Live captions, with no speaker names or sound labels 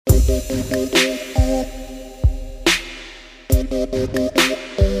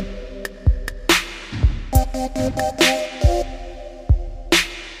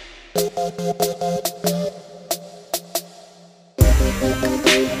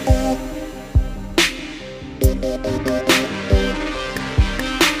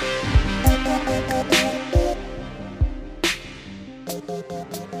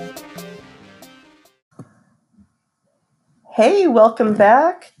Hey, welcome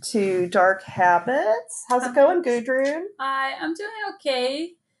back to Dark Habits. How's it going, Gudrun? Hi, I'm doing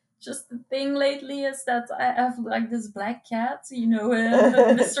okay. Just the thing lately is that I have like this black cat, you know him,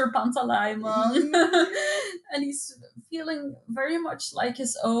 Mr. Pantalaimon. And he's feeling very much like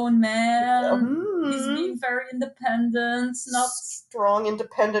his own man. He's being very independent, not Strong,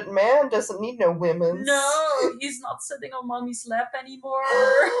 independent man doesn't need no women. no, he's not sitting on mommy's lap anymore.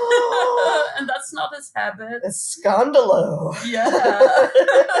 And that's not his habit. It's scandalo. Yeah.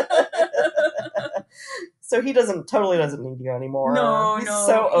 So he totally doesn't need you anymore. No, he's no.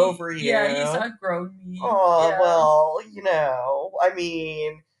 so over you. Yeah, he's outgrown me. Oh, Yeah. well, I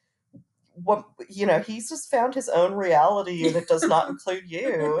mean, he's just found his own reality and it does not include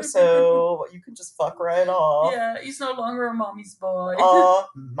you. So you can just fuck right off. Yeah, he's no longer a mommy's boy.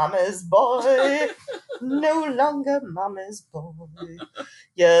 Mama's boy. No longer mama's boy.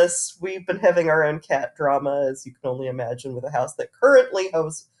 Yes, we've been having our own cat drama, as you can only imagine, with a house that currently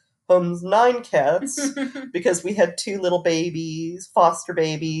homes 9 cats because we had 2 little babies, foster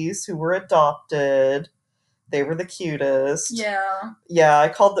babies, who were adopted. They were the cutest. Yeah. Yeah,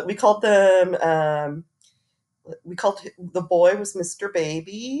 we called them, the boy was Mr.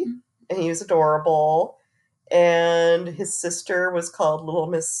 Baby, and he was adorable. And his sister was called Little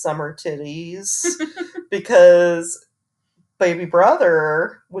Miss Summer Titties because baby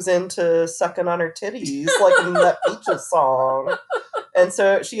brother was into sucking on her titties, like in that Peaches song. And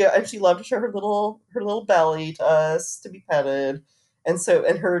so she loved to show her little belly to us to be petted. And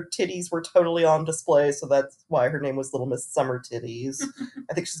her titties were totally on display, so that's why her name was Little Miss Summer Titties.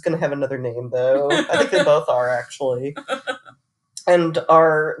 I think she's gonna have another name though. I think they both are actually. And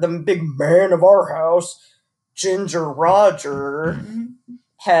the big man of our house, Ginger Roger,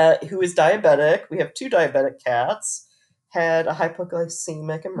 who is diabetic. We have 2 diabetic cats. Had a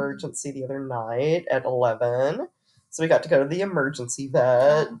hypoglycemic emergency the other night at 11. So we got to go to the emergency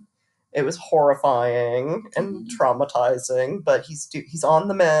vet. It was horrifying and traumatizing, but he's on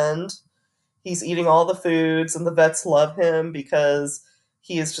the mend. He's eating all the foods, and the vets love him because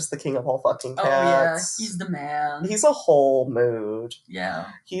he is just the king of all fucking cats. Oh yeah, he's the man. He's a whole mood.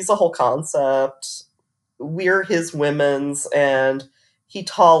 Yeah. He's a whole concept. We're his women's, and he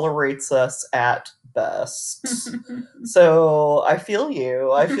tolerates us at best. So I feel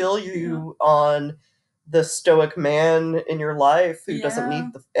you. I feel you on the stoic man in your life who doesn't need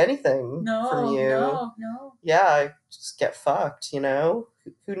anything from you. No. Yeah, just get fucked, Who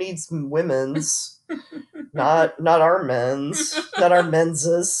needs women's? not our men's. Not our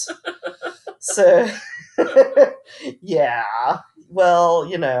menses. So, yeah. Well,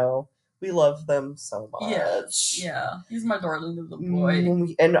 we love them so much. Yeah. He's my darling little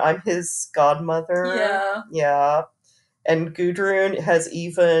boy. And I'm his godmother. Yeah. Yeah. And Gudrun has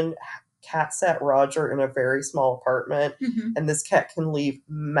even cat sat Roger in a very small apartment, and this cat can leave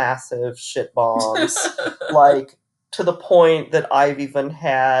massive shit bombs, like to the point that I've even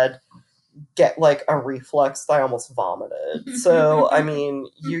had get like a reflex that I almost vomited. So I mean,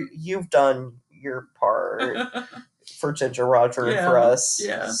 you've done your part for Ginger Roger and for us.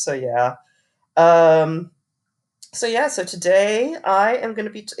 Yeah. So yeah. So today I am going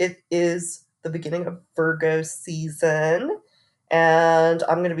to be. It is the beginning of Virgo season, and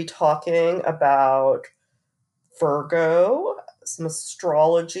I'm going to be talking about Virgo, some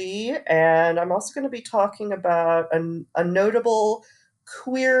astrology, and I'm also going to be talking about a notable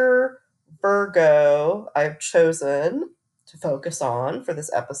queer Virgo I've chosen to focus on for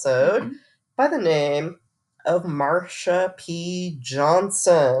this episode by the name of Marsha P.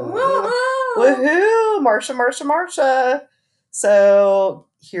 Johnson. Woohoo! Marsha. So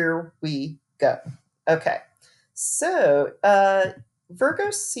here we go. Okay. So, Virgo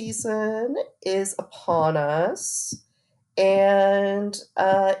season is upon us, and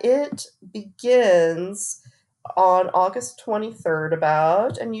it begins on August 23rd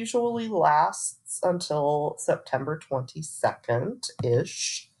about, and usually lasts until September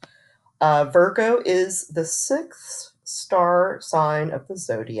 22nd-ish. Virgo is the 6th star sign of the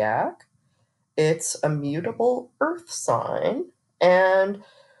zodiac. It's a mutable earth sign, and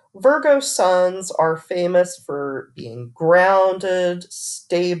Virgo suns are famous for being grounded,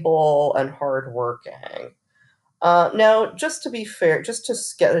 stable, and hardworking. Now, just to be fair, just to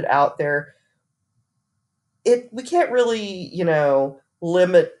get it out there, we can't really,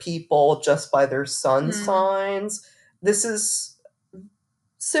 limit people just by their sun signs. This is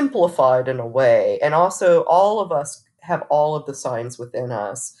simplified in a way, and also all of us have all of the signs within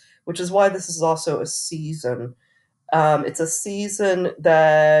us, which is why this is also a season. It's a season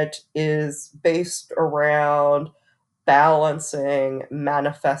that is based around balancing,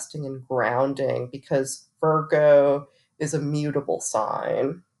 manifesting, and grounding, because Virgo is a mutable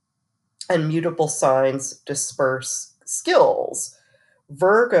sign, and mutable signs disperse skills.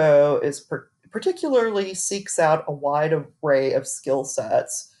 Virgo particularly seeks out a wide array of skill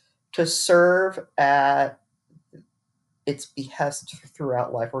sets to serve at its behest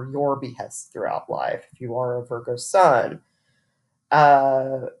throughout life, or your behest throughout life, if you are a Virgo sun.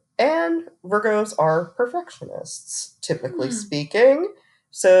 Uh, and Virgos are perfectionists, typically speaking.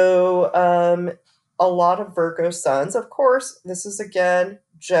 So, a lot of Virgo suns, of course, this is again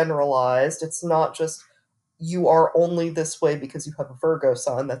generalized. It's not just you are only this way because you have a Virgo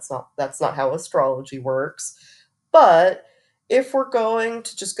sun. That's not how astrology works. But if we're going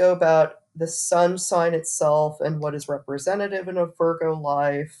to just go about the sun sign itself and what is representative in a Virgo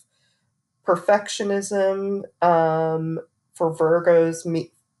life, perfectionism, for Virgos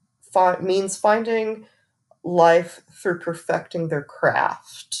means finding life through perfecting their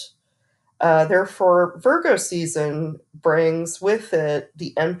craft. Therefore, Virgo season brings with it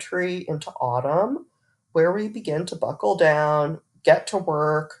the entry into autumn, where we begin to buckle down, get to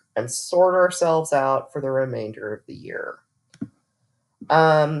work, and sort ourselves out for the remainder of the year.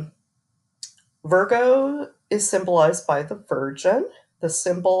 Um, Virgo is symbolized by the Virgin, the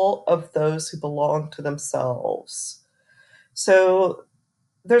symbol of those who belong to themselves. So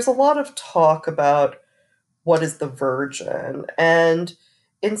there's a lot of talk about what is the Virgin, and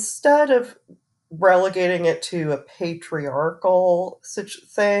instead of relegating it to a patriarchal such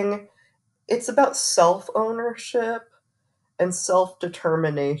thing, it's about self ownership and self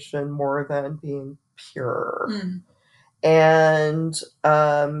determination more than being pure. And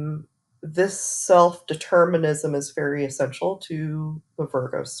this self determinism is very essential to the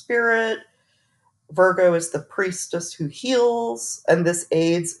Virgo spirit. Virgo is the priestess who heals, and this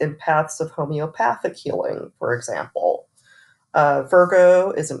aids in paths of homeopathic healing, for example.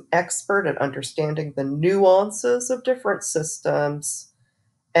 Virgo is an expert at understanding the nuances of different systems,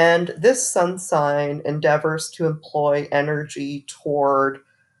 and this sun sign endeavors to employ energy toward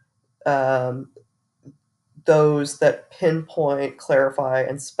um, those that pinpoint, clarify,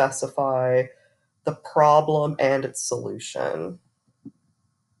 and specify the problem and its solution.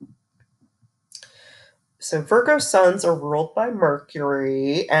 So Virgo suns are ruled by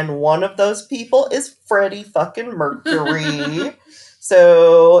Mercury, and one of those people is Freddie fucking Mercury.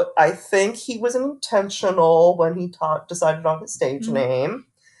 So I think he was intentional when he decided on his stage name.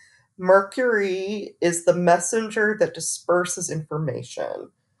 Mercury is the messenger that disperses information.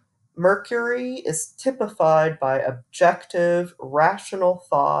 Mercury is typified by objective, rational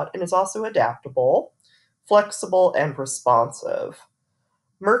thought and is also adaptable, flexible, and responsive.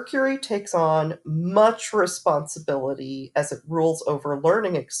 Mercury takes on much responsibility as it rules over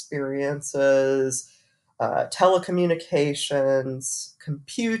learning experiences, telecommunications,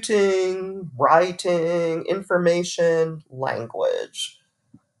 computing, writing, information, language.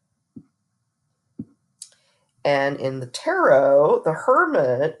 And in the tarot, the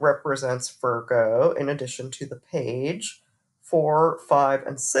Hermit represents Virgo in addition to the Page, 4, 5,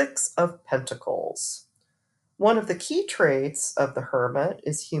 and 6 of Pentacles. One of the key traits of the Hermit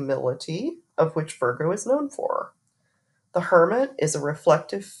is humility, of which Virgo is known for. The Hermit is a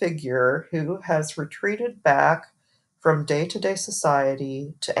reflective figure who has retreated back from day to day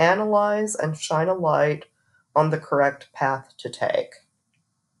society to analyze and shine a light on the correct path to take.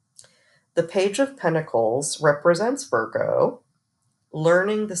 The Page of Pentacles represents Virgo,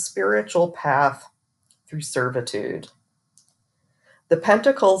 learning the spiritual path through servitude. The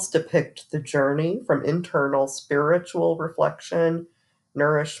Pentacles depict the journey from internal spiritual reflection,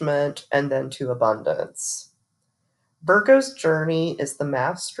 nourishment, and then to abundance. Virgo's journey is the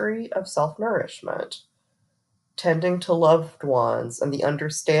mastery of self nourishment, tending to loved ones, and the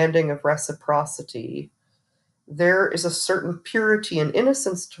understanding of reciprocity. There is a certain purity and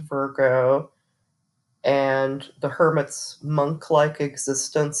innocence to Virgo, and the hermit's monk like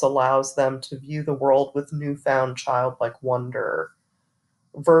existence allows them to view the world with newfound childlike wonder.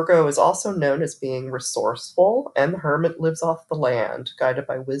 Virgo is also known as being resourceful, and the hermit lives off the land, guided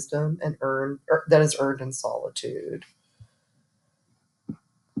by wisdom that is earned in solitude.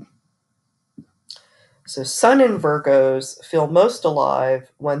 So, Sun in Virgos feel most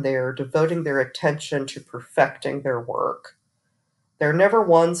alive when they are devoting their attention to perfecting their work. They're never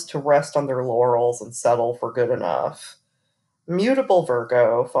ones to rest on their laurels and settle for good enough. Mutable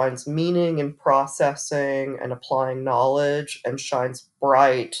Virgo finds meaning in processing and applying knowledge and shines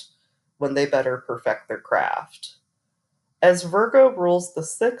bright when they better perfect their craft. As Virgo rules the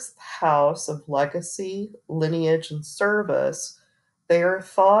sixth house of legacy, lineage, and service, they are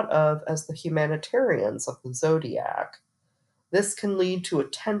thought of as the humanitarians of the zodiac. This can lead to a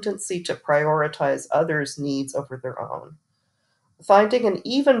tendency to prioritize others' needs over their own. Finding an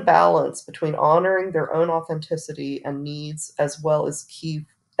even balance between honoring their own authenticity and needs as well is key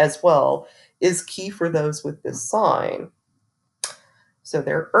for those with this sign. So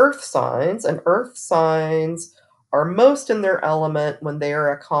they're earth signs, and earth signs are most in their element when they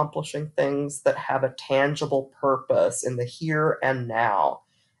are accomplishing things that have a tangible purpose in the here and now.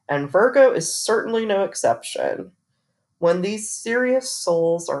 And Virgo is certainly no exception. When these serious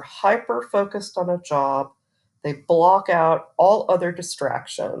souls are hyper focused on a job, they block out all other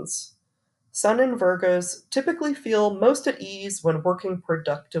distractions. Sun and Virgos typically feel most at ease when working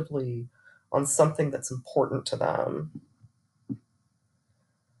productively on something that's important to them.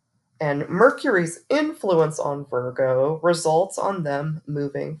 And Mercury's influence on Virgo results on them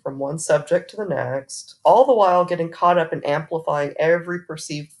moving from one subject to the next, all the while getting caught up in amplifying every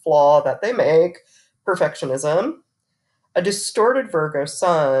perceived flaw that they make, perfectionism. A distorted Virgo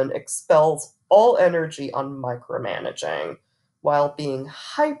sun expels all energy on micromanaging while being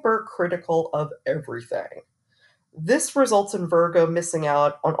hypercritical of everything. This results in Virgo missing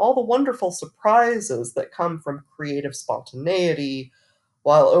out on all the wonderful surprises that come from creative spontaneity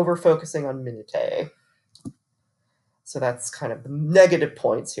while over focusing on minutiae. So that's kind of the negative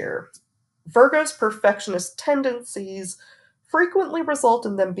points here. Virgo's perfectionist tendencies frequently result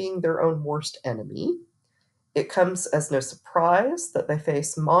in them being their own worst enemy. It comes as no surprise that they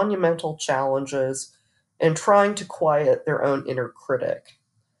face monumental challenges in trying to quiet their own inner critic.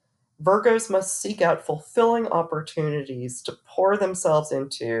 Virgos must seek out fulfilling opportunities to pour themselves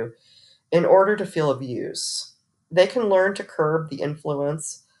into in order to feel of use. They can learn to curb the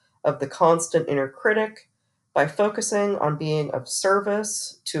influence of the constant inner critic by focusing on being of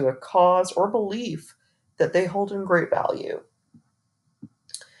service to a cause or belief that they hold in great value.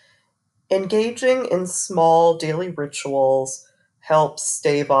 Engaging in small daily rituals helps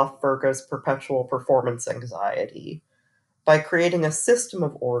stave off Virgo's perpetual performance anxiety. By creating a system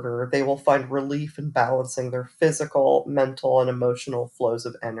of order, they will find relief in balancing their physical, mental, and emotional flows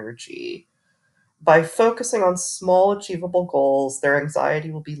of energy. By focusing on small, achievable goals, their anxiety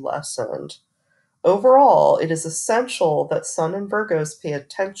will be lessened. Overall, it is essential that Sun and Virgos pay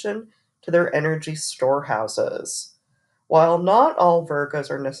attention to their energy storehouses. While not all Virgos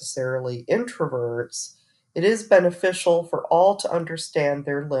are necessarily introverts, it is beneficial for all to understand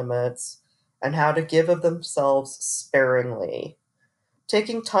their limits and how to give of themselves sparingly.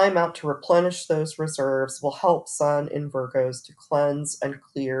 Taking time out to replenish those reserves will help Sun in Virgos to cleanse and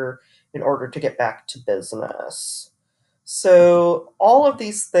clear in order to get back to business. So, all of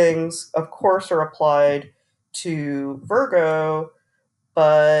these things, of course, are applied to Virgo,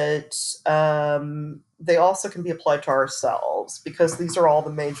 but they also can be applied to ourselves because these are all the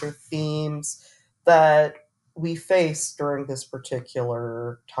major themes that we face during this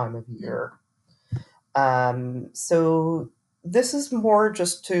particular time of year. So this is more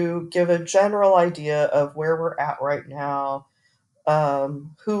just to give a general idea of where we're at right now.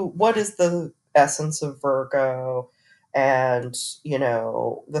 What is the essence of Virgo, and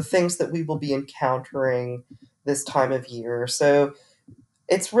the things that we will be encountering this time of year. So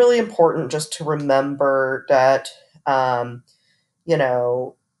it's really important just to remember that, um, you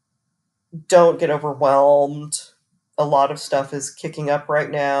know, don't get overwhelmed. A lot of stuff is kicking up right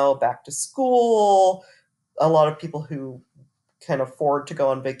now, back to school. A lot of people who can afford to go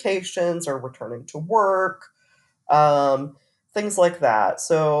on vacations are returning to work, um, things like that.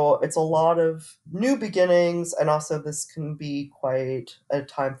 So it's a lot of new beginnings, and also this can be quite a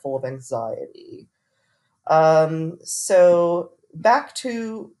time full of anxiety. So back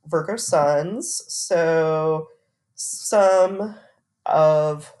to Virgo suns. So some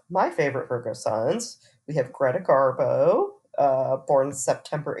of my favorite Virgo suns. We have Greta Garbo, born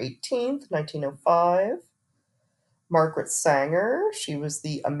September 18th, 1905. Margaret Sanger, she was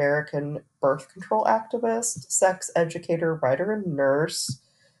the American birth control activist, sex educator, writer, and nurse,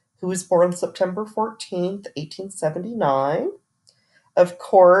 who was born September 14th, 1879. Of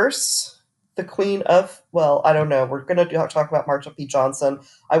course, the queen of, well, I don't know, we're going to talk about Marsha P. Johnson.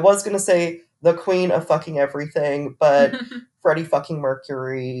 I was going to say the queen of fucking everything, but Freddie fucking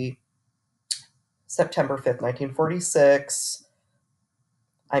Mercury, September 5th, 1946.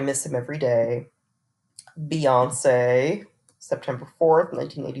 I Miss Him Every Day. Beyonce, September 4th,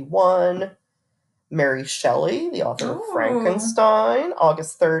 1981. Mary Shelley, the author of Oh. Frankenstein,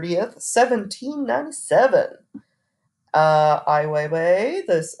 August 30th, 1797. Ai Weiwei,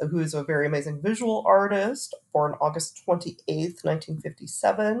 who's a very amazing visual artist, born August 28th,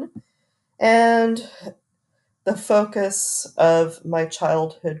 1957. And the focus of my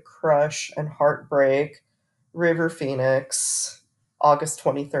childhood crush and heartbreak, River Phoenix, August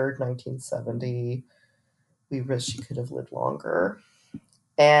 23rd, 1970. We wish she could have lived longer.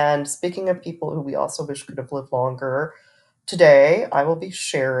 And speaking of people who we also wish could have lived longer, today I will be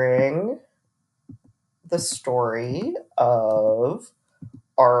sharing the story of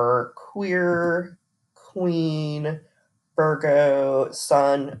our queer queen, Virgo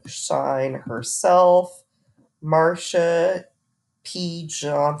sunshine herself, Marsha P.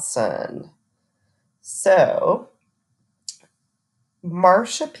 Johnson. So,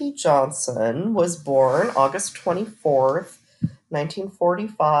 Marsha P. Johnson was born August 24th,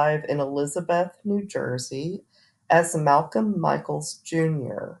 1945, in Elizabeth, New Jersey, as Malcolm Michaels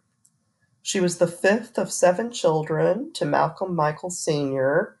Jr. She was the fifth of seven children to Malcolm Michaels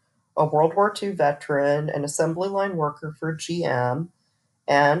Sr., a World War II veteran and assembly line worker for GM,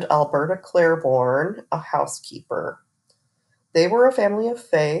 and Alberta Claiborne, a housekeeper. They were a family of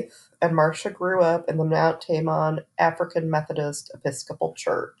faith, and Marcia grew up in the Mount Tamon African Methodist Episcopal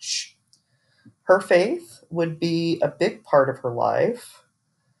Church. Her faith would be a big part of her life.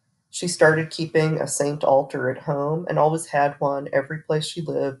 She started keeping a saint altar at home and always had one every place she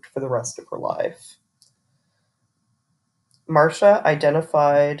lived for the rest of her life. Marcia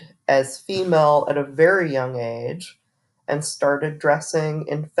identified as female at a very young age and started dressing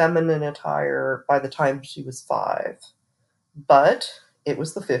in feminine attire by the time she was 5. But it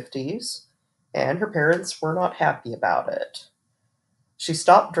was the 50s, and her parents were not happy about it. She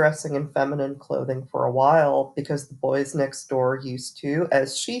stopped dressing in feminine clothing for a while because the boys next door used to,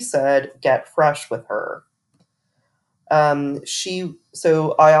 as she said, get fresh with her.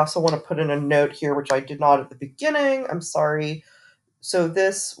 So I also want to put in a note here, which I did not at the beginning. I'm sorry. So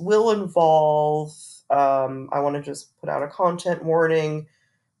this will involve, I want to just put out a content warning.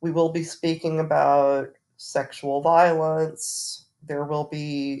 We will be speaking about sexual violence. There will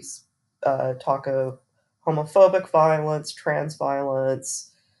be talk of homophobic violence, trans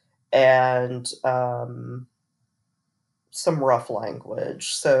violence, and some rough language.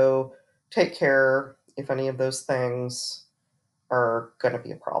 So take care if any of those things are going to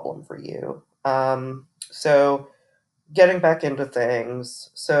be a problem for you. So getting back into things.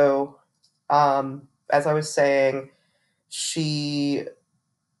 So as I was saying, she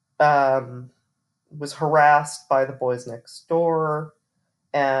um, was harassed by the boys next door,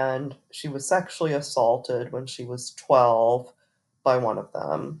 and she was sexually assaulted when she was 12 by one of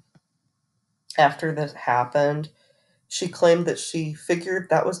them. After this happened, she claimed that she figured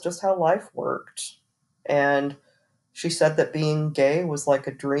that was just how life worked. And she said that being gay was like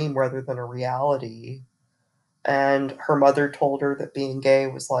a dream rather than a reality. And her mother told her that being gay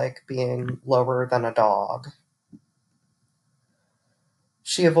was like being lower than a dog.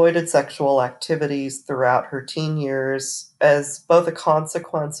 She avoided sexual activities throughout her teen years as both a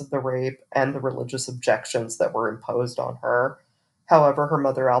consequence of the rape and the religious objections that were imposed on her. However, her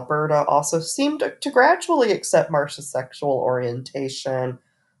mother Alberta also seemed to gradually accept Marcia's sexual orientation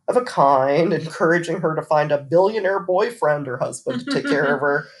of a kind, encouraging her to find a billionaire boyfriend or husband to take care of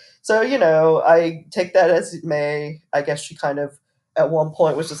her. So, I take that as it may. I guess she kind of, at one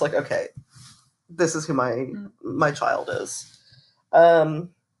point, was just like, okay, this is who my child is. But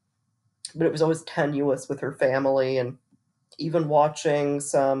it was always tenuous with her family, and even watching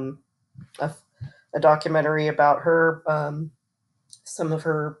a documentary about her, some of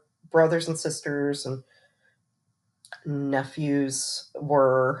her brothers and sisters and nephews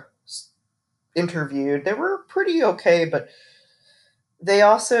were interviewed. They were pretty okay, but they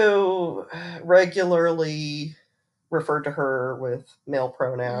also regularly referred to her with male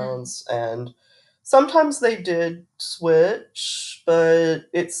pronouns, and sometimes they did switch, but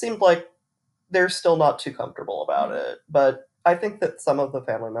it seemed like they're still not too comfortable about it. But I think that some of the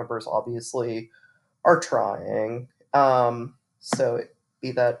family members obviously are trying. So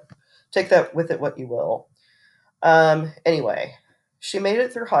be that, take that with it what you will. Anyway, she made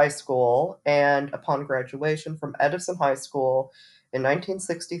it through high school, and upon graduation from Edison High School in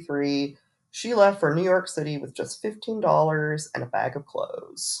 1963, she left for New York City with just $15 and a bag of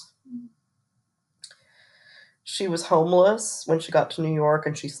clothes. She was homeless when she got to New York,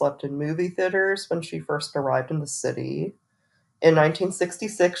 and she slept in movie theaters when she first arrived in the city. In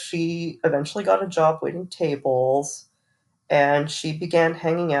 1966, she eventually got a job waiting tables, and she began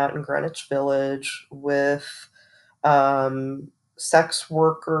hanging out in Greenwich Village with sex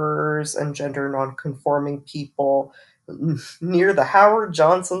workers and gender nonconforming people near the Howard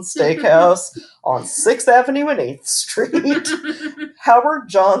Johnson Steakhouse on 6th Avenue and 8th Street. Howard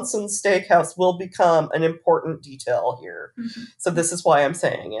Johnson Steakhouse will become an important detail here. So this is why I'm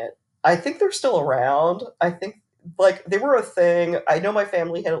saying it. I think they're still around. I think like they were a thing. I know my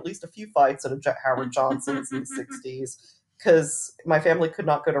family had at least a few fights at a Howard Johnson's in the 60s because my family could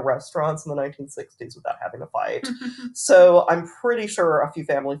not go to restaurants in the 1960s without having a fight. So I'm pretty sure a few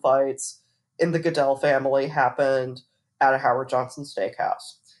family fights in the Goodell family happened at a Howard Johnson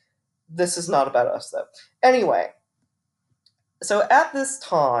Steakhouse. This is not about us, though. Anyway, so at this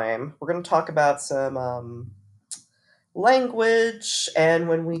time, we're going to talk about some language, and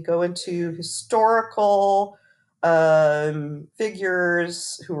when we go into historical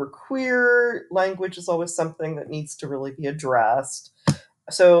figures who are queer, language is always something that needs to really be addressed.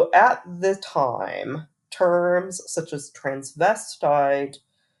 So at the time, terms such as transvestite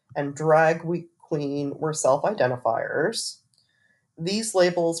and drag queen were self identifiers. These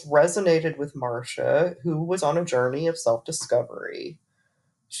labels resonated with Marsha, who was on a journey of self discovery.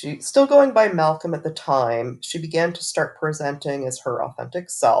 She, still going by Malcolm at the time, she began to start presenting as her authentic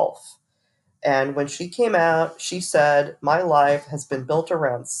self. And when she came out, she said, "My life has been built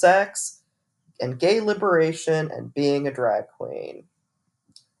around sex and gay liberation and being a drag queen,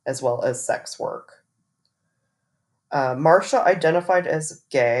 as well as sex work." Marsha identified as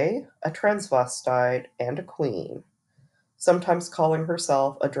gay, a transvestite, and a queen, sometimes calling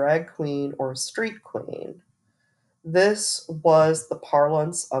herself a drag queen or a street queen. This was the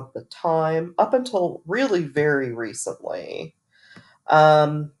parlance of the time up until really very recently.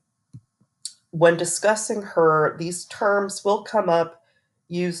 Um, when discussing her, these terms will come up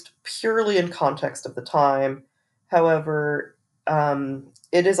used purely in context of the time. However,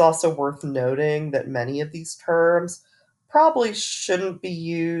 it is also worth noting that many of these terms probably shouldn't be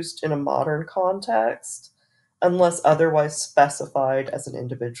used in a modern context unless otherwise specified as an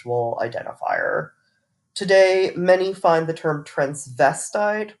individual identifier. Today, many find the term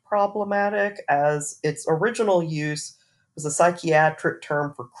transvestite problematic as its original use was a psychiatric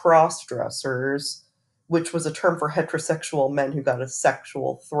term for cross dressers, which was a term for heterosexual men who got a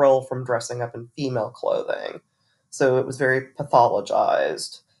sexual thrill from dressing up in female clothing. So it was very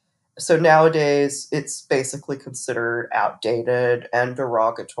pathologized. So nowadays, it's basically considered outdated and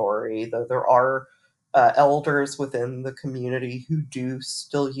derogatory, though there are elders within the community who do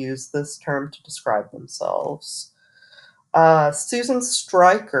still use this term to describe themselves. Susan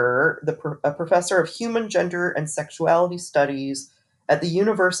Stryker, a professor of human gender and sexuality studies at the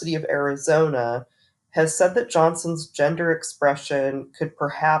University of Arizona, has said that Johnson's gender expression could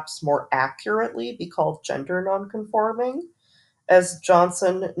perhaps more accurately be called gender nonconforming, as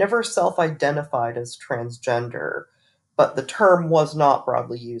Johnson never self identified as transgender, but the term was not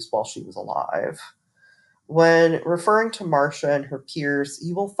broadly used while she was alive. When referring to Marsha and her peers,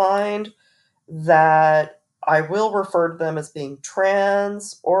 you will find that I will refer to them as being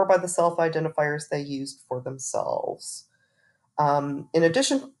trans or by the self identifiers they used for themselves. In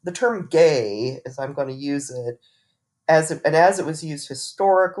addition, the term gay, as I'm going to use it, as it was used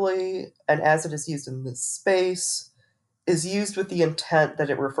historically and as it is used in this space, is used with the intent that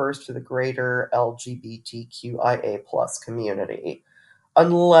it refers to the greater LGBTQIA plus community,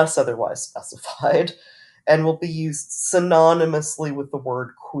 unless otherwise specified, and will be used synonymously with the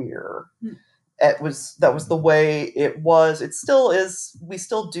word queer. That was the way it was. It still is. We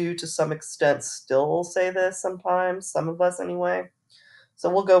still do to some extent still say this sometimes. Some of us anyway. So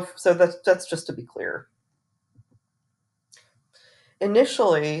we'll go. So that's just to be clear.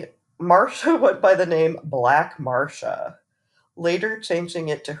 Initially, Marsha went by the name Black Marsha, later changing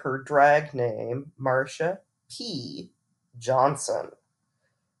it to her drag name, Marsha P. Johnson.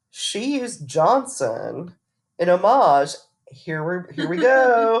 She used Johnson in homage, here we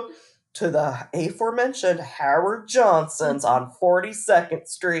go, to the aforementioned Howard Johnsons on 42nd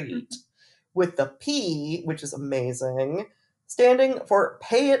Street, with the P, which is amazing, standing for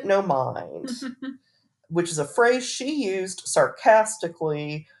pay it no mind, which is a phrase she used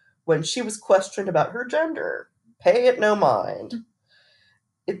sarcastically when she was questioned about her gender. Pay it no mind.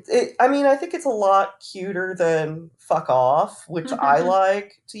 I mean, I think it's a lot cuter than fuck off, which I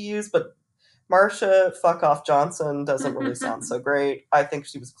like to use, but Marsha fuck off Johnson doesn't really sound so great. I think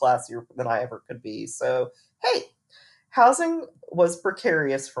she was classier than I ever could be. So, hey, housing was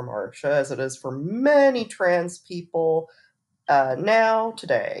precarious for Marsha, as it is for many trans people now,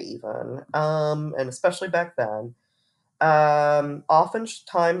 today, even, and especially back then.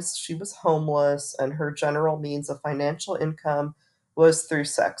 Oftentimes she was homeless, and her general means of financial income was through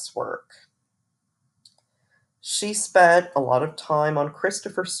sex work. She spent a lot of time on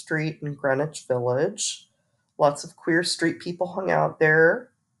Christopher Street in Greenwich Village. Lots of queer street people hung out there.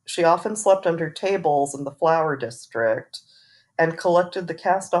 She often slept under tables in the flower district and collected the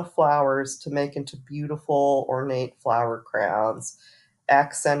cast off flowers to make into beautiful, ornate flower crowns,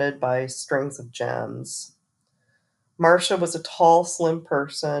 accented by strings of gems. Marsha was a tall, slim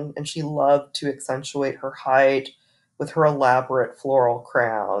person, and she loved to accentuate her height with her elaborate floral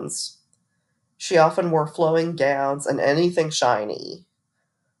crowns. She often wore flowing gowns and anything shiny.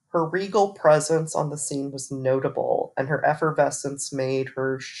 Her regal presence on the scene was notable, and her effervescence made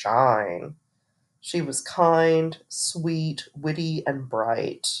her shine. She was kind, sweet, witty, and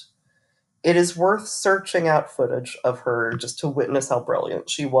bright. It is worth searching out footage of her just to witness how brilliant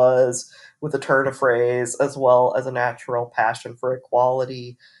she was with a turn of phrase, as well as a natural passion for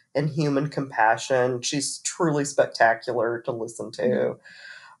equality and human compassion. She's truly spectacular to listen Mhm. to.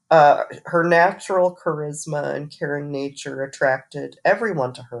 Her natural charisma and caring nature attracted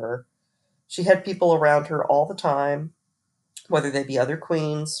everyone to her. She had people around her all the time, whether they be other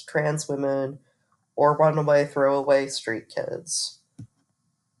queens, trans women, or runaway, throwaway street kids.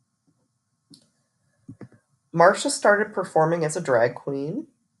 Marsha started performing as a drag queen.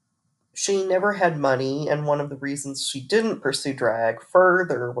 She never had money, and one of the reasons she didn't pursue drag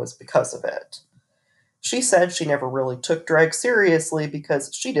further was because of it. She said she never really took drag seriously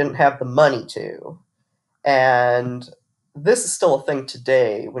because she didn't have the money to. And this is still a thing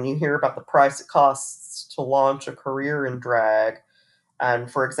today when you hear about the price it costs to launch a career in drag.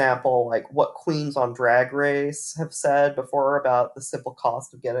 And for example, like what queens on Drag Race have said before about the simple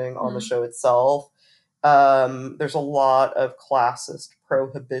cost of getting on the Mhm. show itself. There's a lot of classist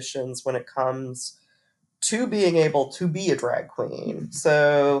prohibitions when it comes to being able to be a drag queen.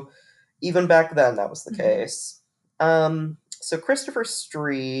 So even back then, that was the Mhm. case. So Christopher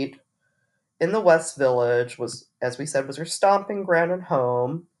Street in the West Village was, as we said, was her stomping ground and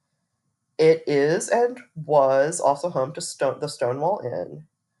home. It is and was also home to the Stonewall Inn.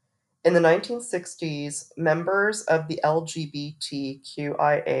 In the 1960s, members of the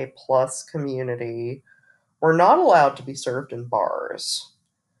LGBTQIA plus community were not allowed to be served in bars.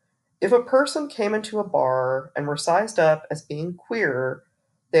 If a person came into a bar and were sized up as being queer,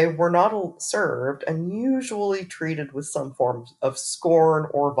 they were not served and usually treated with some form of scorn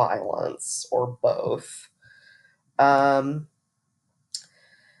or violence, or both. Um,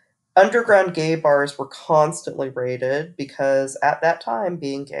 Underground gay bars were constantly raided because at that time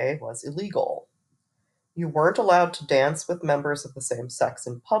being gay was illegal. You weren't allowed to dance with members of the same sex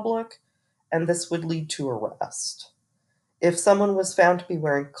in public, and this would lead to arrest. If someone was found to be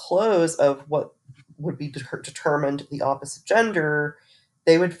wearing clothes of what would be determined the opposite gender,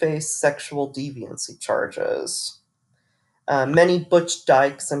 they would face sexual deviancy charges. Many butch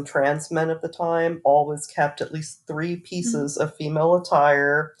dykes and trans men of the time always kept at least three Mhm. pieces of female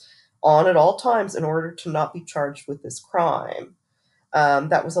attire on at all times in order to not be charged with this crime.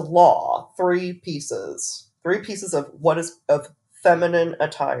 That was a law. Three pieces of what is of feminine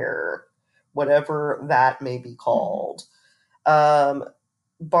attire, whatever that may be Mhm. called. Um,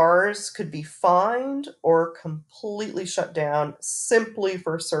 Bars could be fined or completely shut down simply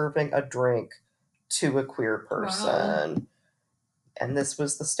for serving a drink to a queer Wow. person. And this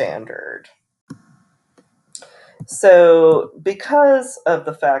was the standard. So, because of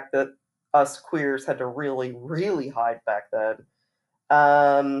the fact that us queers had to really, really hide back then,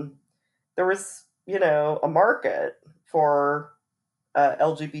 um, there was, a market for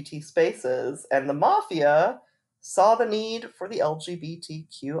LGBT spaces, and the mafia saw the need for the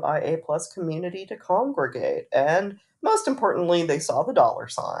LGBTQIA plus community to congregate, and most importantly, they saw the dollar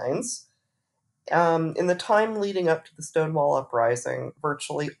signs. In the time leading up to the Stonewall Uprising,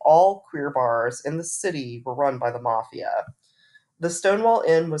 virtually all queer bars in the city were run by the mafia. The Stonewall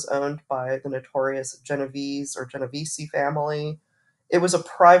Inn was owned by the notorious Genovese or Genovese family. It was a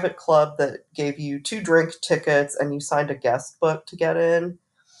private club that gave you two drink tickets and you signed a guest book to get in.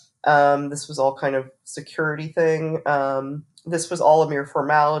 This was all kind of security thing. This was all a mere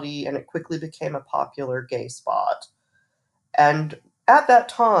formality, and it quickly became a popular gay spot. And at that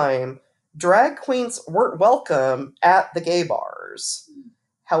time, drag queens weren't welcome at the gay bars.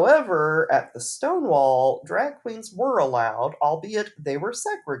 However, at the Stonewall, drag queens were allowed, albeit they were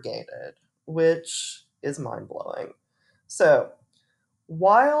segregated, which is mind blowing. So,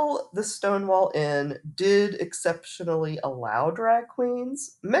 while the Stonewall Inn did exceptionally allow drag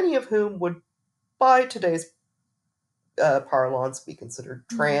queens, many of whom would, by today's parlance, be considered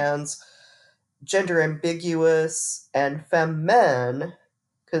Mhm. trans, gender ambiguous, and femme men,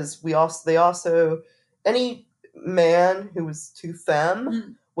 because they also any man who was too femme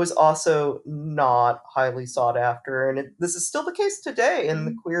Mm. was also not highly sought after, and this is still the case today in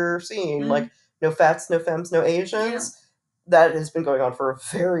the Mm. queer scene. Mm. Like, no fats, no femmes, no Yeah. Asians. That has been going on for a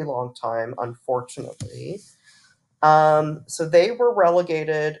very long time, unfortunately. So they were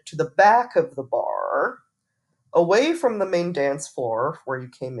relegated to the back of the bar, away from the main dance floor where you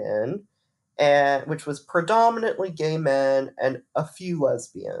came in, and which was predominantly gay men and a few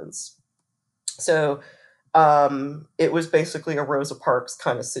lesbians. So it was basically a Rosa Parks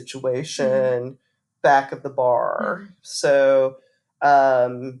kind of situation, back of the bar. Mm. So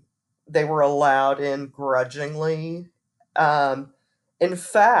um, they were allowed in grudgingly. Um, in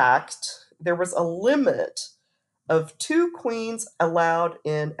fact, there was a limit of two queens allowed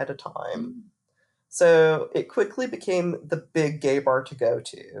in at a time. Mm. So it quickly became the big gay bar to go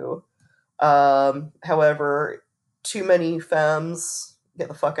to. However, too many femmes, get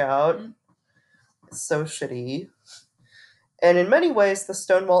the fuck out. Mm. So shitty. And in many ways, the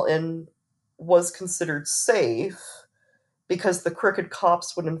Stonewall Inn was considered safe because the crooked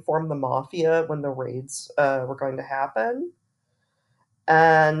cops would inform the mafia when the raids were going to happen.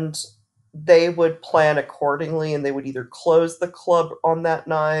 And they would plan accordingly, and they would either close the club on that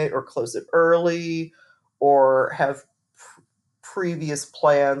night or close it early or have previous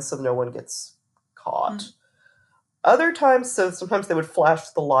plans so no one gets caught. Mm. Other times, so sometimes they would flash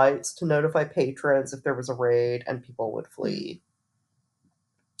the lights to notify patrons if there was a raid, and people would Mm. flee.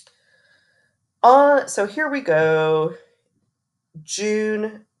 So here we go.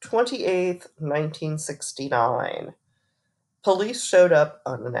 June 28th, 1969. Police showed up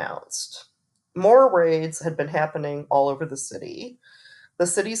unannounced. More raids had been happening all over the city. The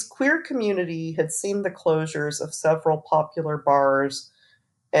city's queer community had seen the closures of several popular bars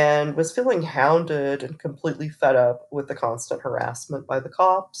and was feeling hounded and completely fed up with the constant harassment by the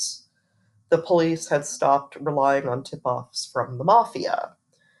cops. The police had stopped relying on tip offs from the mafia.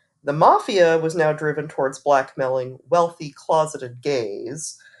 The mafia was now driven towards blackmailing wealthy, closeted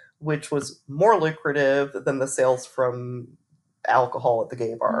gays, which was more lucrative than the sales from alcohol at the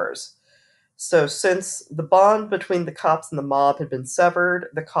gay Mm. bars. So, since the bond between the cops and the mob had been severed,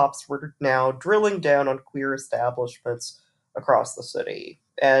 the cops were now drilling down on queer establishments across the city.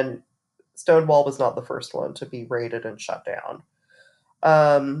 And Stonewall was not the first one to be raided and shut down.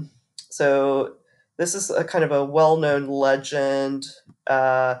 Um, so this is a kind of a well-known legend.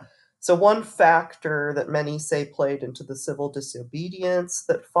 Uh, so one factor that many say played into the civil disobedience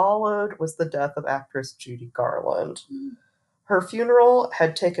that followed was the death of actress Judy Garland. Mm. Her funeral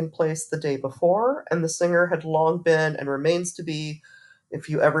had taken place the day before, and the singer had long been and remains to be, if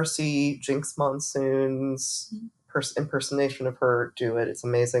you ever see Jinx Monsoon's Mm. impersonation of her, do it. It's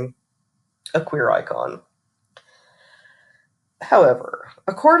amazing. A queer icon. However,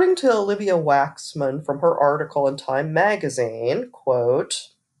 according to Olivia Waxman from her article in Time magazine, quote,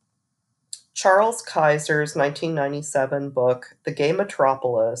 Charles Kaiser's 1997 book, The Gay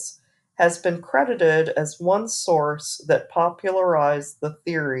Metropolis, has been credited as one source that popularized the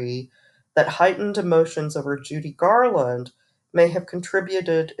theory that heightened emotions over Judy Garland may have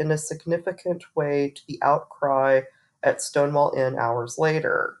contributed in a significant way to the outcry at Stonewall Inn hours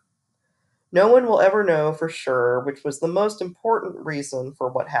later. No one will ever know for sure which was the most important reason for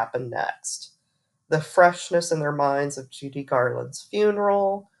what happened next: the freshness in their minds of Judy Garland's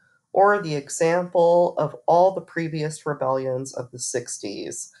funeral, or the example of all the previous rebellions of the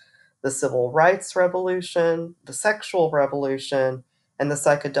 60s: the Civil Rights Revolution, the Sexual Revolution, and the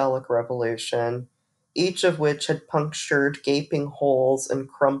Psychedelic Revolution, each of which had punctured gaping holes in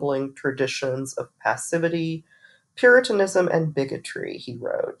crumbling traditions of passivity, Puritanism, and bigotry, he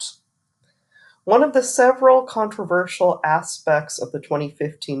wrote. One of the several controversial aspects of the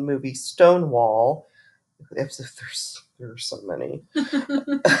 2015 movie Stonewall, if there's so many,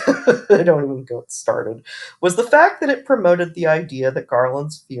 I don't even get started, was the fact that it promoted the idea that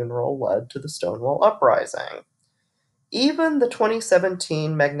Garland's funeral led to the Stonewall Uprising. Even the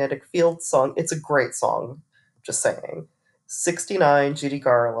 2017 Magnetic Fields song, it's a great song, just saying. 69, Judy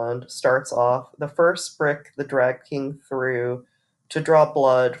Garland, starts off, the first brick the drag king threw to draw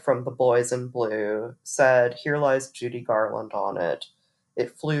blood from the boys in blue said, here lies Judy Garland on it.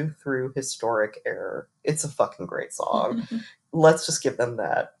 It flew through historic air. It's a fucking great song. Let's just give them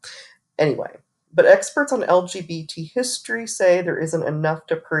that. Anyway, but experts on LGBT history say there isn't enough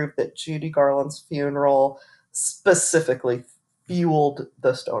to prove that Judy Garland's funeral specifically fueled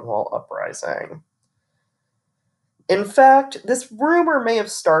the Stonewall Uprising. In fact, this rumor may have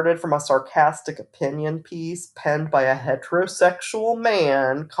started from a sarcastic opinion piece penned by a heterosexual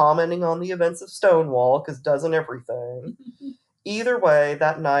man commenting on the events of Stonewall, because doesn't everything? Either way,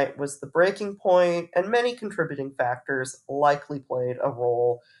 that night was the breaking point, and many contributing factors likely played a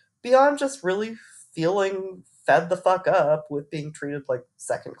role beyond just really feeling fed the fuck up with being treated like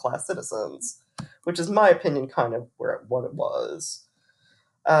second class citizens, which is my opinion kind of what it was.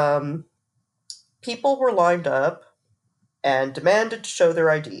 Um, People were lined up and demanded to show their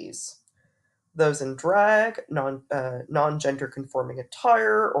IDs. Those in drag, non gender conforming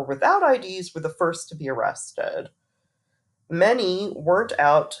attire, or without IDs were the first to be arrested. Many weren't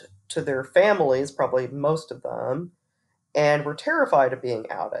out to their families, probably most of them, and were terrified of being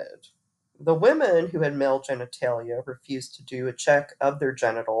outed. The women who had male genitalia refused to do a check of their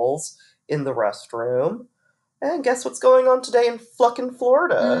genitals in the restroom. And guess what's going on today in fucking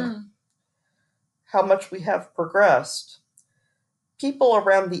Florida? Mm. How much we have progressed. People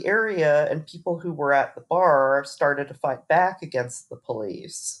around the area and people who were at the bar started to fight back against the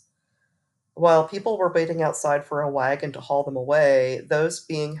police. While people were waiting outside for a wagon to haul them away, those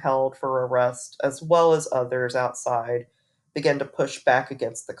being held for arrest, as well as others outside, began to push back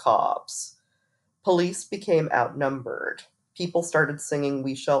against the cops. Police became outnumbered. People started singing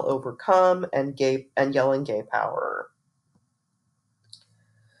 "We Shall Overcome" and yelling "Gay Power."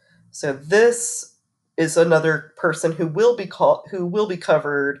 So this is another person who will be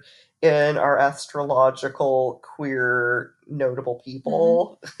covered in our astrological queer notable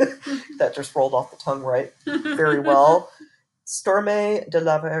people. That just rolled off the tongue right very well. Storme de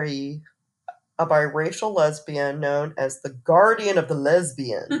la Verrie, a biracial lesbian known as the guardian of the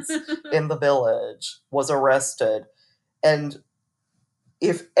lesbians in the village, was arrested. And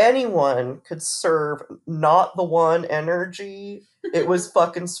if anyone could serve not the one energy, it was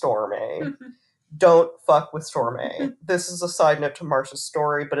fucking Storme. Don't fuck with Storme. This is a side note to Marsha's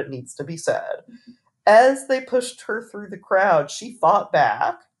story, but it needs to be said. As they pushed her through the crowd, she fought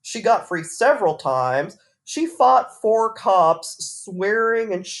back. She got free several times. She fought 4 cops,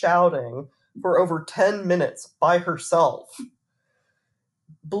 swearing and shouting for over 10 minutes by herself.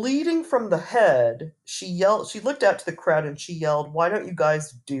 Bleeding from the head, she looked out to the crowd and she yelled, "Why don't you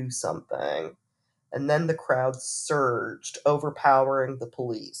guys do something?" And then the crowd surged, overpowering the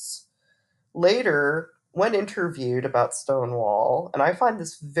police. Later, when interviewed about Stonewall, and I find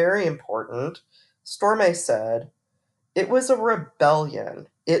this very important, Storme said, "It was a rebellion.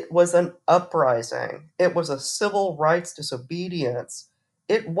 It was an uprising. It was a civil rights disobedience.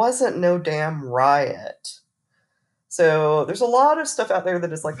 It wasn't no damn riot." So there's a lot of stuff out there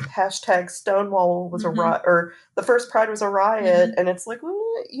that is like hashtag Stonewall was a riot, or the first Pride was a riot, and it's like,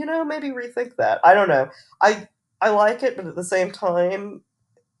 well, maybe rethink that. I don't know. I like it, but at the same time,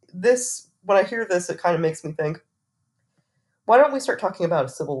 this when I hear this, it kind of makes me think, why don't we start talking about a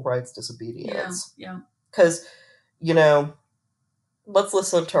civil rights disobedience? Yeah. Because, you know, let's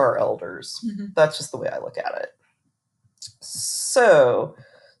listen to our elders. That's just the way I look at it. So,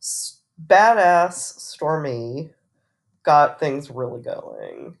 badass Stormy got things really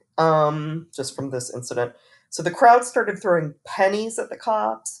going, just from this incident. So the crowd started throwing pennies at the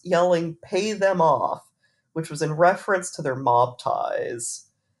cops, yelling, "Pay them off," which was in reference to their mob ties.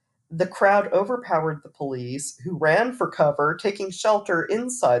 The crowd overpowered the police, who ran for cover, taking shelter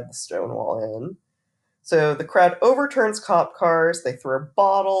inside the Stonewall Inn. So the crowd overturns cop cars, they throw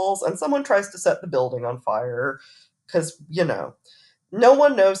bottles, and someone tries to set the building on fire. Because, no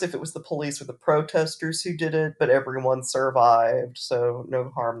one knows if it was the police or the protesters who did it, but everyone survived, so no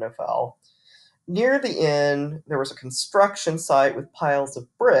harm, no foul. Near the inn, there was a construction site with piles of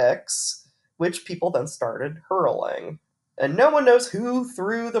bricks, which people then started hurling. And no one knows who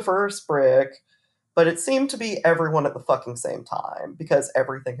threw the first brick, but it seemed to be everyone at the fucking same time because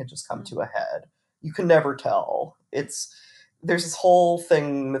everything had just come to a head. You can never tell. There's this whole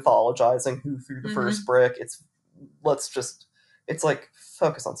thing mythologizing who threw the first brick. It's like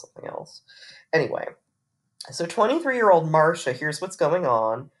focus on something else. Anyway, so 23-year-old Marsha hears what's going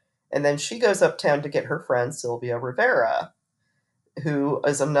on, and then she goes uptown to get her friend Sylvia Rivera, who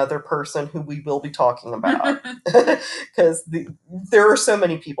is another person who we will be talking about. Because there are so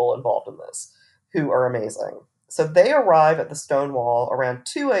many people involved in this who are amazing. So they arrive at the Stonewall around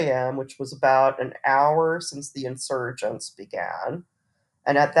 2 a.m., which was about an hour since the insurgents began.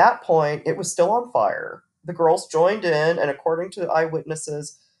 And at that point, it was still on fire. The girls joined in, and according to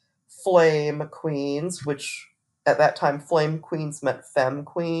eyewitnesses, flame queens, which at that time, flame queens meant femme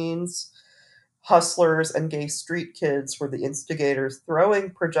queens, hustlers, and gay street kids were the instigators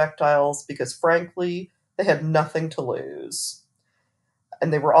throwing projectiles because, frankly, they had nothing to lose.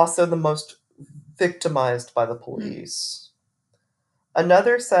 And they were also victimized by the police.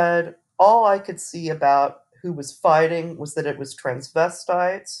 Another said, all I could see about who was fighting was that it was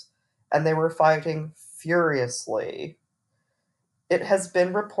transvestites, and they were fighting furiously. It has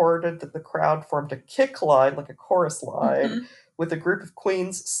been reported that the crowd formed a kick line, like a chorus line, with a group of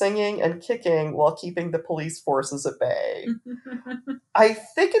queens singing and kicking while keeping the police forces at bay. I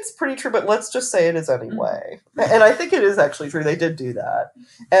think it's pretty true, but let's just say it is anyway. And I think it is actually true. They did do that.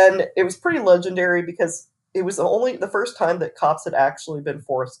 And it was pretty legendary because it was only the first time that cops had actually been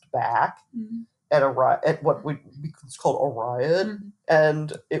forced back at at what would be called a riot,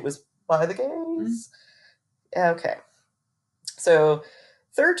 and it was by the gays. Okay. So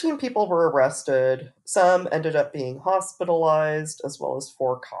 13 people were arrested. Some ended up being hospitalized, as well as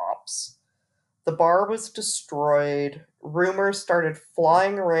 4 cops. The bar was destroyed. Rumors started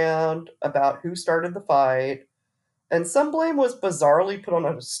flying around about who started the fight. And some blame was bizarrely put on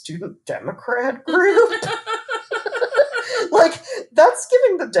a student Democrat group. Like, that's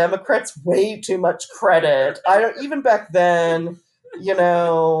giving the Democrats way too much credit. I don't, even back then,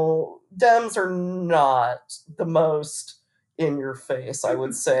 Dems are not the most in your face, I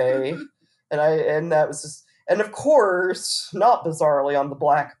would say. And that was just, and of course, not bizarrely on the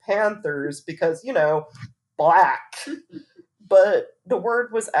Black Panthers because, black. But the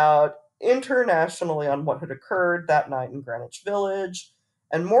word was out internationally on what had occurred that night in Greenwich Village,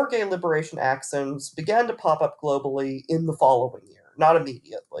 and more gay liberation actions began to pop up globally in the following year. Not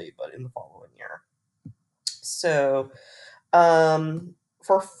immediately, but in the following year. So,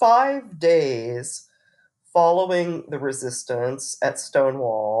 for 5 days following the resistance at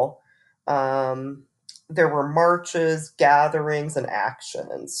Stonewall, there were marches, gatherings, and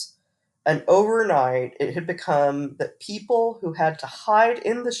actions. And overnight, it had become that people who had to hide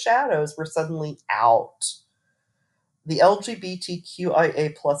in the shadows were suddenly out. The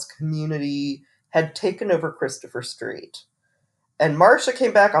LGBTQIA plus community had taken over Christopher Street. And Marsha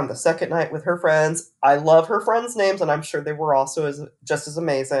came back on the second night with her friends. I love her friends' names, and I'm sure they were also just as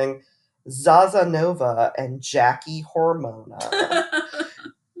amazing. Zaza Nova and Jackie Hormona.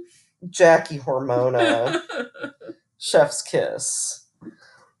 Jackie Hormona. Chef's kiss.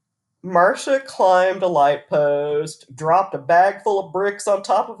 Marsha climbed a light post, dropped a bag full of bricks on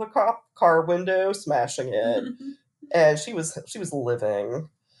top of a car window, smashing it. And she was living.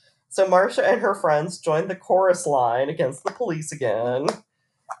 So Marsha and her friends joined the chorus line against the police again.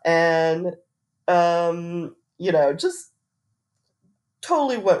 And just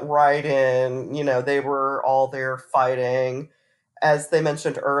totally went right in. They were all there fighting. As they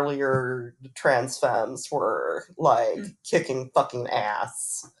mentioned earlier, the trans femmes were like kicking fucking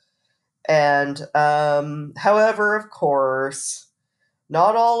ass. And however, of course,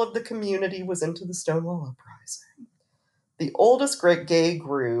 not all of the community was into the Stonewall Uprising. The oldest great gay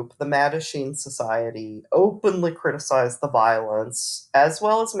group, the Mattachine Society, openly criticized the violence, as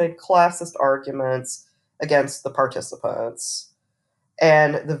well as made classist arguments against the participants.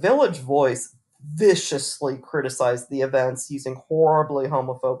 And the Village Voice viciously criticized the events using horribly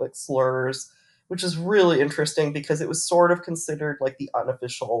homophobic slurs, which is really interesting because it was sort of considered like the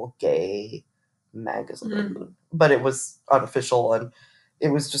unofficial gay magazine. But it was unofficial, and it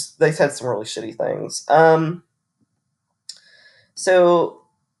was just, they said some really shitty things. So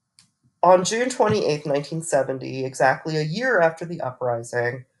on June 28th, 1970, exactly a year after the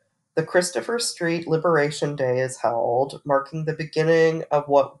uprising, the Christopher Street Liberation Day is held, marking the beginning of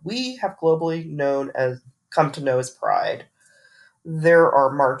what we have globally come to know as Pride. There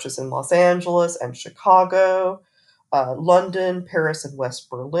are marches in Los Angeles and Chicago. London, Paris, and West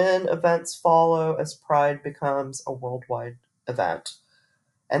Berlin events follow as Pride becomes a worldwide event.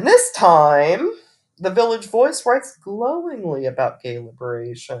 And this time, the Village Voice writes glowingly about gay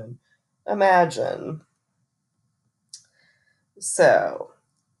liberation. Imagine. So,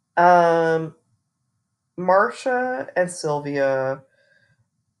 Marsha and Sylvia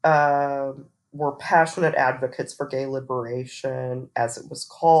were passionate advocates for gay liberation, as it was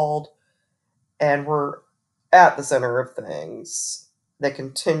called, and were at the center of things. They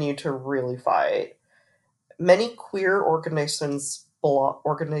continue to really fight. Many queer organizations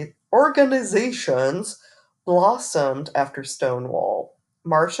blossomed after Stonewall.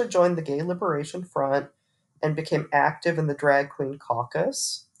 Marsha joined the Gay Liberation Front and became active in the Drag Queen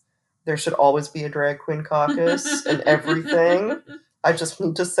Caucus. There should always be a Drag Queen Caucus in everything. I just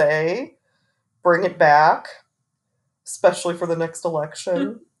need to say, bring it back, especially for the next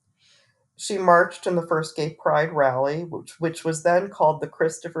election. She marched in the first Gay Pride rally, which was then called the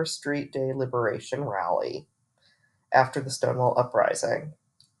Christopher Street Day Liberation Rally after the Stonewall Uprising.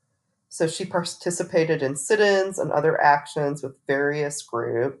 So she participated in sit-ins and other actions with various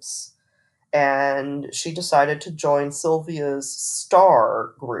groups. and she decided to join Sylvia's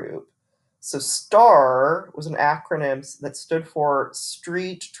STAR group. So, STAR was an acronym that stood for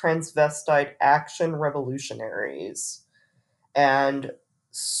Street Transvestite Action Revolutionaries. And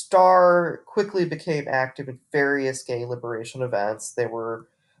STAR quickly became active in various gay liberation events. They were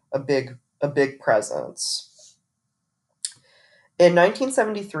a big presence. In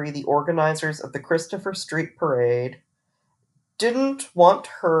 1973, the organizers of the Christopher Street Parade didn't want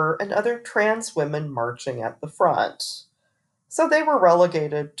her and other trans women marching at the front, so they were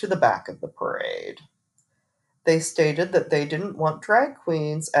relegated to the back of the parade. They stated that they didn't want drag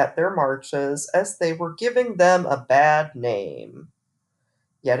queens at their marches as they were giving them a bad name.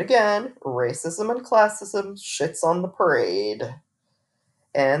 Yet again, racism and classism shits on the parade.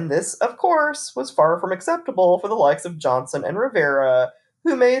 And this, of course, was far from acceptable for the likes of Johnson and Rivera,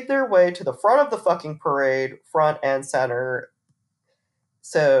 who made their way to the front of the fucking parade, front and center.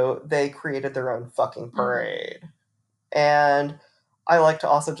 So they created their own fucking parade. And I like to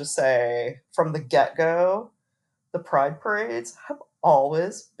also just say, from the get go, the pride parades have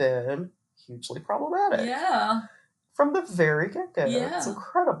always been hugely problematic. Yeah. From the very get go. Yeah. It's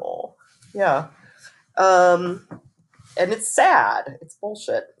incredible. Yeah. And it's sad. It's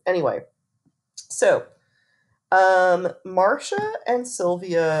bullshit. Anyway, so Marsha and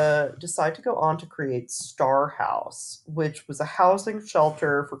Sylvia decide to go on to create Star House, which was a housing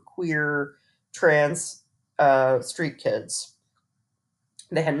shelter for queer trans street kids.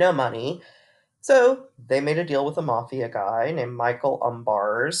 They had no money, so they made a deal with a mafia guy named Michael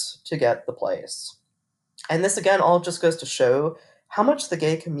Umbars to get the place. And this again all just goes to show how much the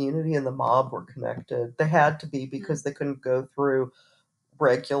gay community and the mob were connected. They had to be because they couldn't go through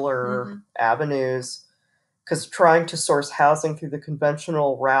regular avenues, because trying to source housing through the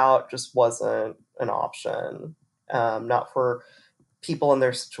conventional route just wasn't an option. Not for people in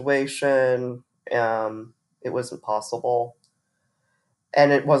their situation. It wasn't possible.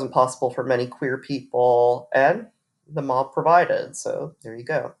 And it wasn't possible for many queer people, and the mob provided. So there you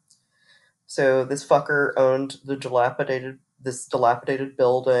go. So this fucker owned this dilapidated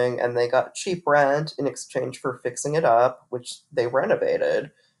building, and they got cheap rent in exchange for fixing it up, which they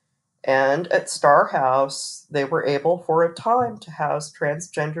renovated. And at Star House, they were able for a time to house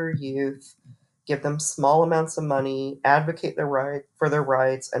transgender youth, give them small amounts of money, advocate for their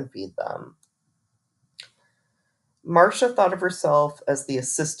rights, and feed them. Marcia thought of herself as the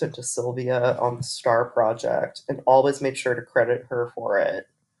assistant to Sylvia on the Star Project and always made sure to credit her for it.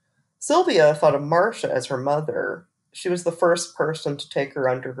 Sylvia thought of Marcia as her mother. She was the first person to take her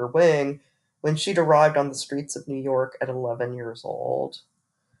under her wing when she'd arrived on the streets of New York at 11 years old.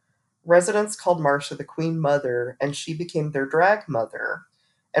 Residents called Marcia the Queen Mother, and she became their drag mother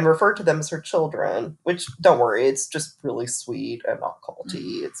and referred to them as her children, which, don't worry, it's just really sweet and not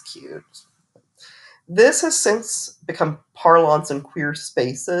culty. It's cute. This has since become parlance in queer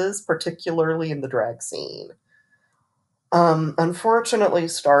spaces, particularly in the drag scene. Unfortunately,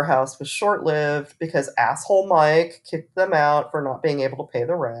 Star House was short lived because asshole Mike kicked them out for not being able to pay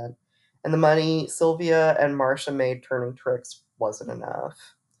the rent, and the money Sylvia and Marcia made turning tricks wasn't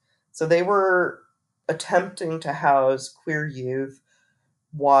enough. So they were attempting to house queer youth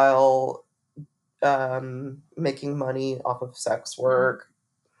while making money off of sex work.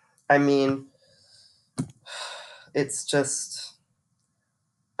 I mean, it's just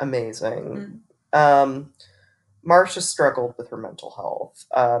amazing. Marcia struggled with her mental health.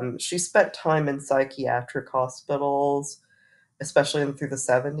 She spent time in psychiatric hospitals, especially through the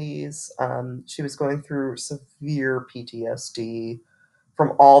 70s. She was going through severe PTSD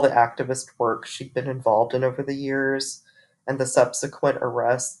from all the activist work she'd been involved in over the years and the subsequent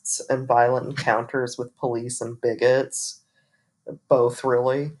arrests and violent encounters with police and bigots, both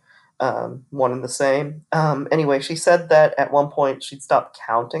really. One and the same. Anyway, she said that at one point she'd stopped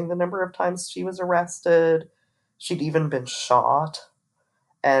counting the number of times she was arrested. She'd even been shot,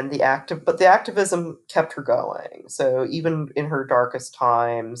 and but the activism kept her going. So even in her darkest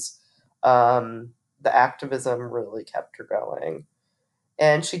times, the activism really kept her going.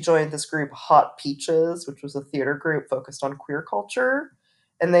 And she joined this group, Hot Peaches, which was a theater group focused on queer culture.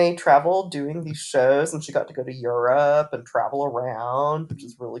 And they traveled doing these shows, and she got to go to Europe and travel around, which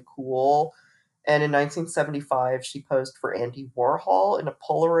is really cool. And in 1975, she posed for Andy Warhol in a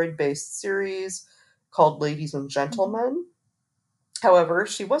Polaroid based series called Ladies and Gentlemen. However,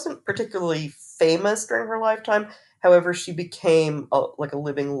 she wasn't particularly famous during her lifetime. However, she became like a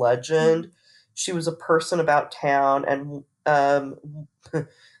living legend. She was a person about town, and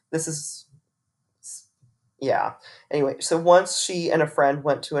this is Yeah. Anyway, so once she and a friend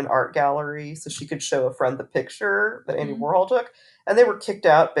went to an art gallery so she could show a friend the picture that Andy Mm, Warhol took, and they were kicked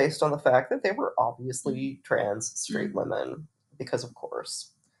out based on the fact that they were mm, obviously trans straight mm, women, because of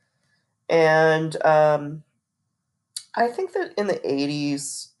course. And I think that in the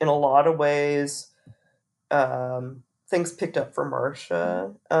 80s, in a lot of ways, things picked up for mm,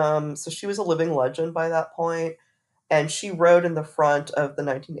 Marsha. So she was a living legend by that point, and she rode in the front of the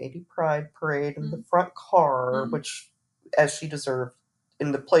 1980 Pride Parade in the mm, front car, mm, which, as she deserved,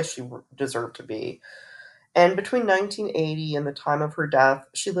 in the place she deserved to be. And between 1980 and the time of her death,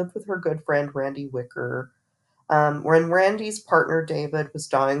 she lived with her good friend Randy Wicker. When Randy's partner David was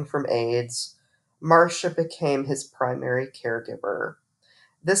dying from AIDS, Marcia became his primary caregiver.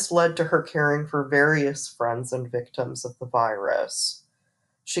 This led to her caring for various friends and victims of the virus.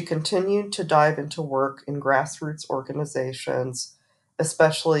 She continued to dive into work in grassroots organizations,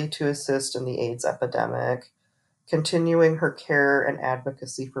 especially to assist in the AIDS epidemic, continuing her care and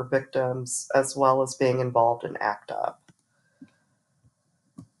advocacy for victims, as well as being involved in ACT UP.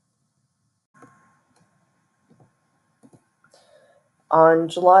 On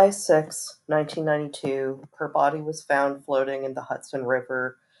July 6, 1992, her body was found floating in the Hudson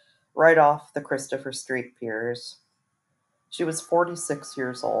River right off the Christopher Street piers. She was 46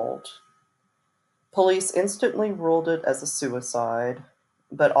 years old. Police instantly ruled it as a suicide,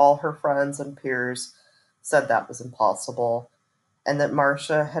 but all her friends and peers said that was impossible, and that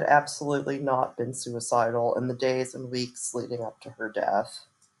Marcia had absolutely not been suicidal in the days and weeks leading up to her death.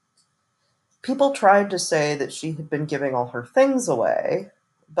 People tried to say that she had been giving all her things away,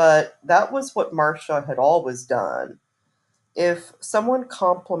 but that was what Marcia had always done. If someone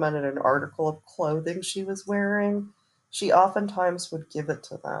complimented an article of clothing she was wearing, she oftentimes would give it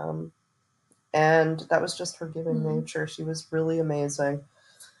to them. And that was just her giving mm, nature. She was really amazing.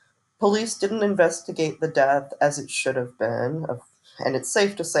 Police didn't investigate the death as it should have been, and it's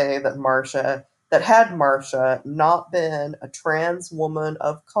safe to say that had Marcia not been a trans woman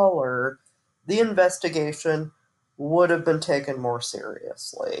of color, the investigation would have been taken more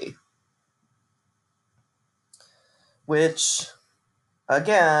seriously. Which,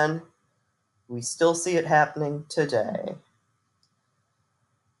 again, we still see it happening today.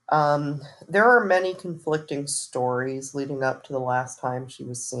 mm, There are many conflicting stories leading up to the last time she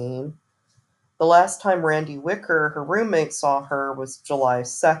was seen. The last time Randy Wicker, her roommate, saw her was July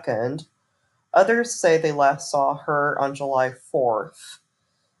 2nd. Others say they last saw her on July 4th.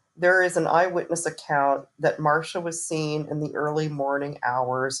 There is an eyewitness account that Marcia was seen in the early morning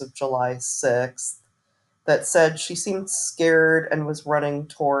hours of July 6th that said she seemed scared and was running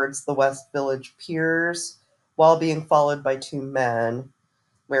towards the West Village piers while being followed by two men,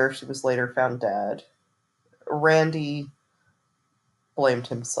 where she was later found dead. Randy blamed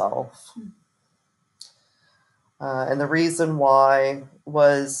himself. mm, And the reason why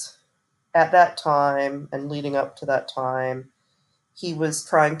was at that time and leading up to that time, he was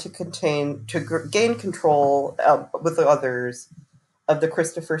trying to gain control with the others of the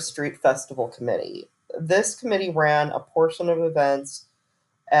Christopher Street Festival Committee. This committee ran a portion of events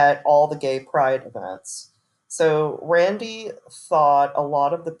at all the gay pride events. So Randy thought a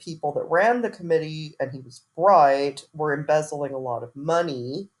lot of the people that ran the committee, and he was bright, were embezzling a lot of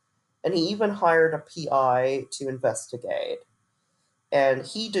money, and he even hired a PI to investigate. And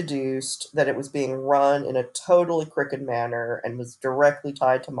he deduced that it was being run in a totally crooked manner and was directly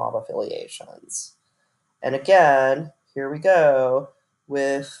tied to mob affiliations. And again, here we go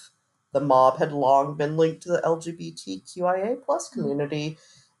with the mob had long been linked to the LGBTQIA plus mm, community,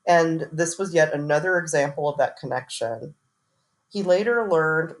 and this was yet another example of that connection. He later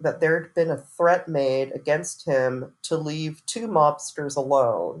learned that there had been a threat made against him to leave two mobsters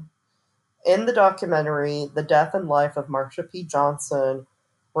alone. In the documentary, The Death and Life of Marsha P. Johnson,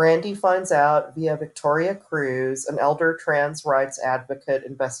 Randy finds out via Victoria Cruz, an elder trans rights advocate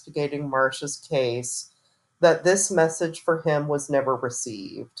investigating Marsha's case, that this message for him was never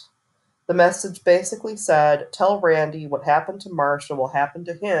received. The message basically said, tell Randy what happened to Marsha will happen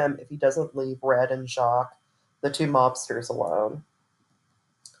to him if he doesn't leave Red and Jacques, the two mobsters, alone.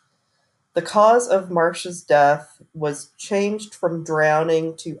 The cause of Marsha's death was changed from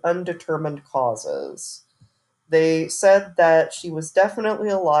drowning to undetermined causes. They said that she was definitely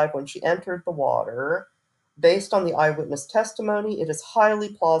alive when she entered the water. Based on the eyewitness testimony, it is highly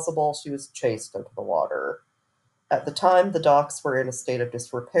plausible she was chased into the water. At the time, the docks were in a state of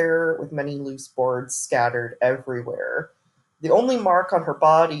disrepair, with many loose boards scattered everywhere. The only mark on her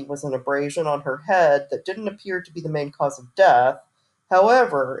body was an abrasion on her head that didn't appear to be the main cause of death.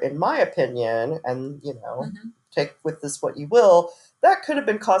 However, in my opinion, and mhm, take with this what you will, that could have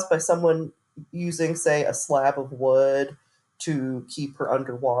been caused by someone using, say, a slab of wood to keep her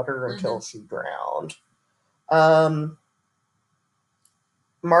underwater until she drowned.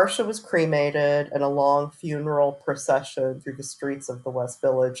 Marsha was cremated, and a long funeral procession through the streets of the West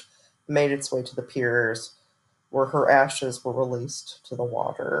Village made its way to the piers, where her ashes were released to the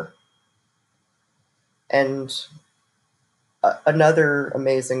water. And another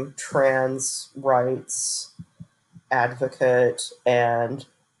amazing trans rights advocate and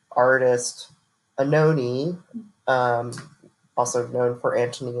artist, Anoni, um, also known for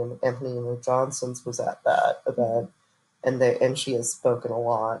Anthony and Johnson's, was at that event, and she has spoken a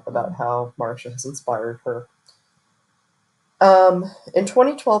lot about how Marsha has inspired her. In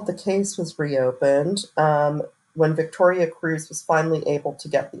 2012, the case was reopened when Victoria Cruz was finally able to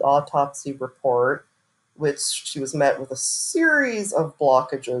get the autopsy report, which she was met with a series of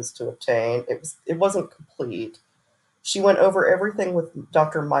blockages to obtain. It wasn't complete. She went over everything with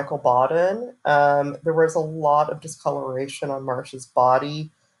Dr. Michael Bodden. There was a lot of discoloration on Marsha's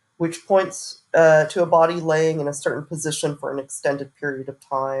body, which points to a body laying in a certain position for an extended period of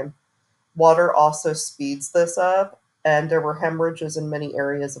time. Water also speeds this up, and there were hemorrhages in many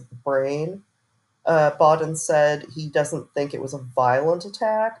areas of the brain. Bodden said he doesn't think it was a violent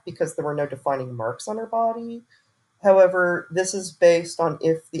attack because there were no defining marks on her body. However, this is based on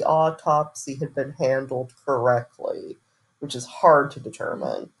if the autopsy had been handled correctly, which is hard to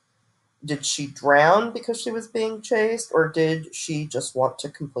determine. Did she drown because she was being chased, or did she just want to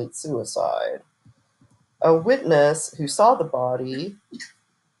complete suicide? A witness who saw the body,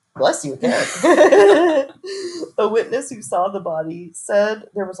 bless you again, a witness who saw the body said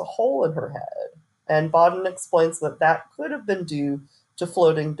there was a hole in her head, and Bodden explains that that could have been due to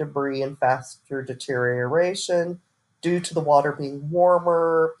floating debris and faster deterioration due to the water being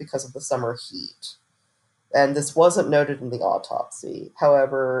warmer because of the summer heat. And this wasn't noted in the autopsy.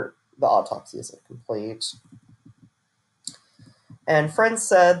 However, the autopsy isn't complete. And friends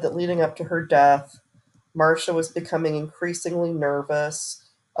said that leading up to her death, Marsha was becoming increasingly nervous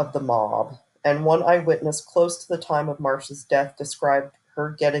of the mob. And one eyewitness close to the time of Marsha's death described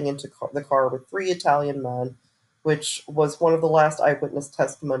her getting into the car with 3 Italian men, which was one of the last eyewitness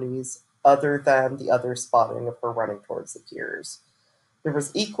testimonies other than the other spotting of her running towards the piers. There was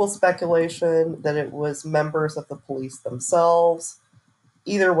equal speculation that it was members of the police themselves.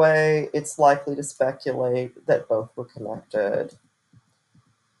 Either way, it's likely to speculate that both were connected.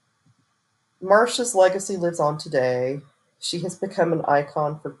 Marsha's legacy lives on today. She has become an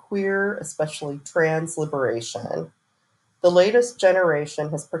icon for queer, especially trans liberation. The latest generation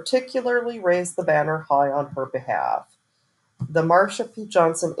has particularly raised the banner high on her behalf. The Marsha P.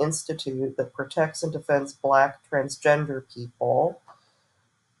 Johnson Institute, that protects and defends Black transgender people,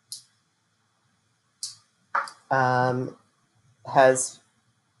 has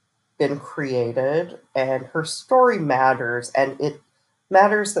been created, and her story matters, and it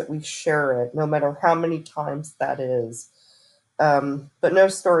matters that we share it, no matter how many times that is. But no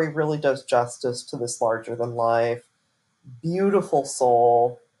story really does justice to this larger than life, beautiful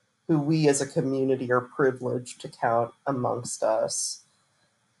soul who we as a community are privileged to count amongst us.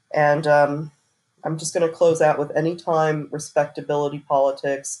 And I'm just going to close out with anytime respectability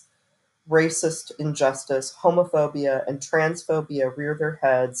politics, racist injustice, homophobia, and transphobia rear their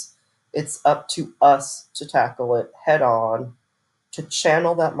heads, it's up to us to tackle it head on, to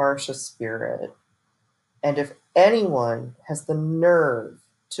channel that Marsha spirit. And if anyone has the nerve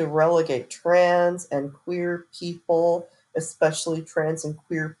to relegate trans and queer people, especially trans and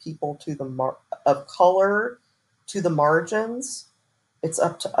queer people to the of color, to the margins, it's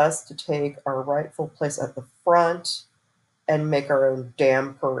up to us to take our rightful place at the front and make our own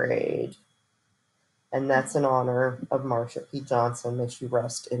damn parade. And that's in honor of Marsha P. Johnson. May she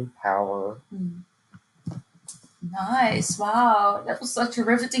rest in power. Nice. Wow. That was such a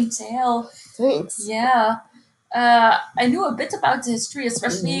riveting tale. Thanks. Yeah. I knew a bit about the history,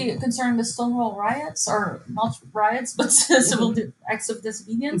 especially concerning the Stonewall riots, or not riots, but civil acts of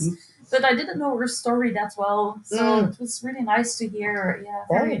disobedience. But I didn't know her story that well, so it was really nice to hear. Yeah,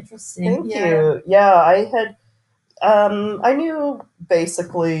 very interesting. Thank you. Yeah, I had. I knew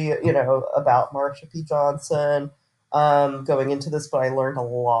basically, about Marsha P. Johnson going into this, but I learned a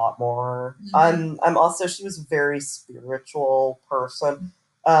lot more. I'm also, she was a very spiritual person.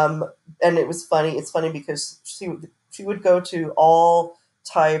 And it was funny. It's funny because she would go to all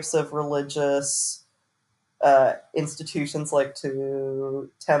types of religious institutions, like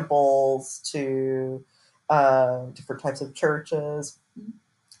to temples, to different types of churches,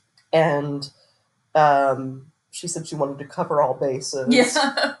 and she said she wanted to cover all bases.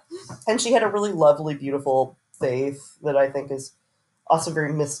 Yeah. And she had a really lovely, beautiful faith that I think is also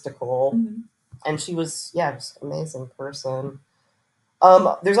very mystical. And she was, yeah, just an amazing person.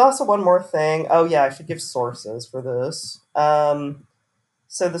 There's also one more thing. Oh yeah, I should give sources for this.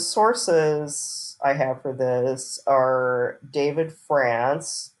 So the sources I have for this are David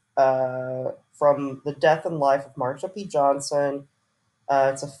France, from The Death and Life of Marsha P. Johnson.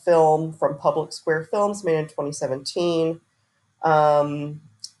 It's a film from Public Square Films made in 2017. Um,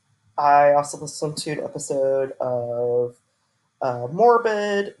 I also listened to an episode of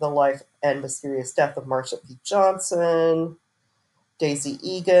Morbid, The Life and Mysterious Death of Marsha P. Johnson, Daisy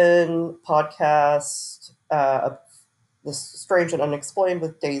Egan podcast, This Strange and Unexplained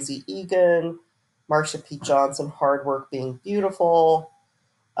with Daisy Egan, Marsha P. Johnson, Hard Work Being Beautiful,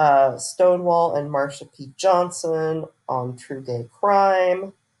 Stonewall and Marsha P. Johnson on True Gay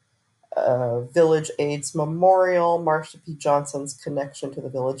Crime, Village AIDS Memorial, Marsha P. Johnson's connection to the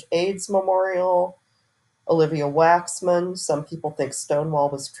Village AIDS Memorial, Olivia Waxman, Some People Think Stonewall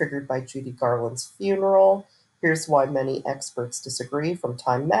was triggered by Judy Garland's funeral. Here's why many experts disagree, from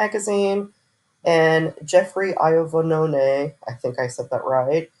Time Magazine. And Jeffrey Iovonone, I think I said that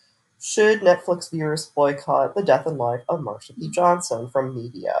right. Should Netflix viewers boycott the death and life of Marsha P. Johnson, from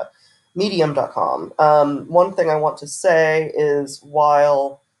Medium.com. One thing I want to say is,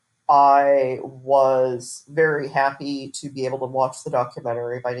 while I was very happy to be able to watch the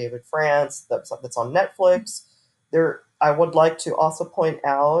documentary by David France that's on Netflix, I would like to also point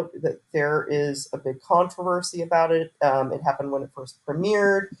out that there is a big controversy about it. It happened when it first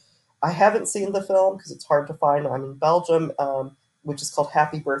premiered. I haven't seen the film because it's hard to find. I'm in Belgium, which is called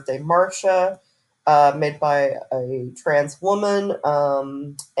Happy Birthday Marsha, made by a trans woman,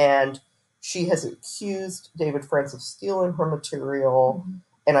 and she has accused David France of stealing her material,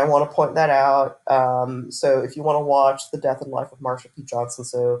 and I want to point that out. So if you want to watch The Death and Life of Marsha P.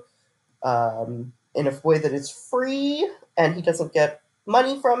 Johnson, in a way that is free and he doesn't get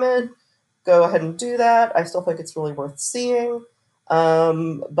money from it, go ahead and do that. I still think it's really worth seeing,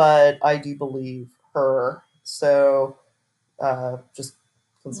 but I do believe her. So just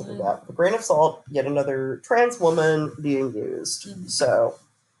consider that with a grain of salt. Yet another trans woman being used. So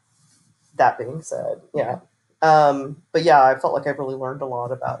that being said, yeah. But yeah, I felt like I really learned a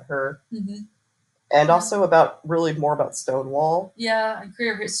lot about her. And also really more about Stonewall. Yeah, and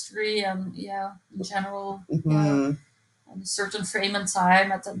queer history, and in general. Mm-hmm. And a certain frame and time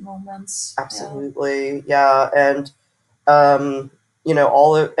at that moment. Absolutely, yeah. And and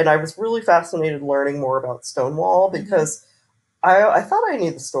I was really fascinated learning more about Stonewall because I thought I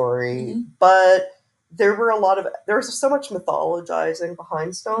knew the story, but there was so much mythologizing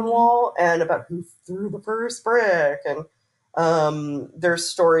behind Stonewall and about who threw the first brick, and there's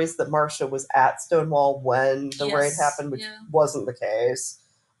stories that Marsha was at Stonewall when the raid happened, which wasn't the case.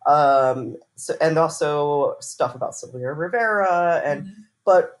 And also stuff about Sylvia Rivera,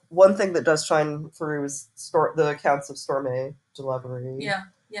 but one thing that does shine through is the accounts of Stormé Delivery,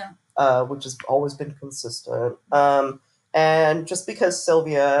 which has always been consistent. And just because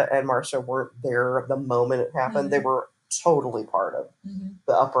Sylvia and Marsha weren't there the moment it happened, they were totally part of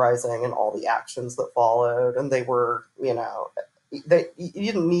the uprising and all the actions that followed. And they were, you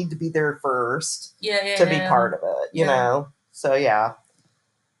didn't need to be there first to be part of it, you know? So, yeah.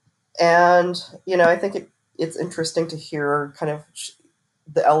 And, I think it's interesting to hear kind of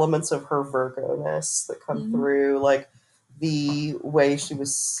the elements of her Virgo-ness that come through, like the way she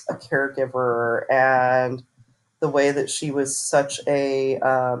was a caregiver and the way that she was such an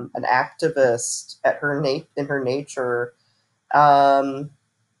activist in her nature, and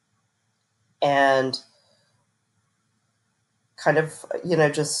kind of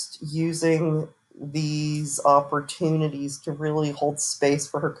just using these opportunities to really hold space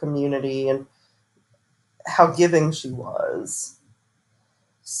for her community, and how giving she was.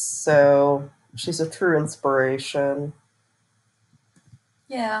 So she's a true inspiration.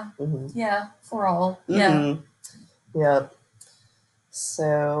 Yeah, for all. Yeah.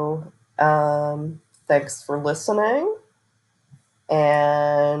 So, thanks for listening,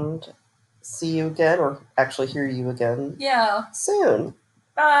 and see you again, or actually hear you again. Soon.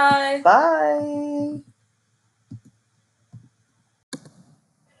 Bye. Bye.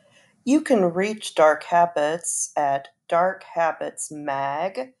 You can reach Dark Habits at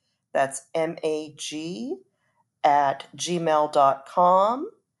darkhabitsmag, that's MAG, at gmail.com.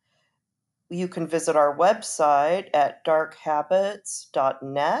 You can visit our website at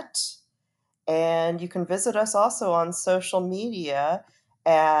darkhabits.net. And you can visit us also on social media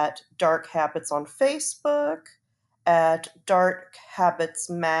at Dark Habits on Facebook, at Dark Habits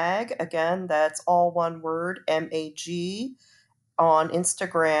Mag. Again, that's all one word, MAG, on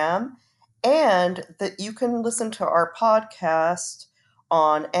Instagram. And that you can listen to our podcast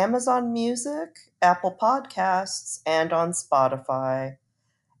on Amazon Music, Apple Podcasts, and on Spotify.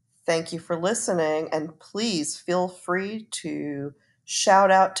 Thank you for listening, and please feel free to shout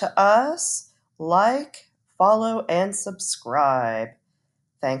out to us, like, follow, and subscribe.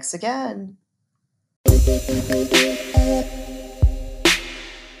 Thanks again.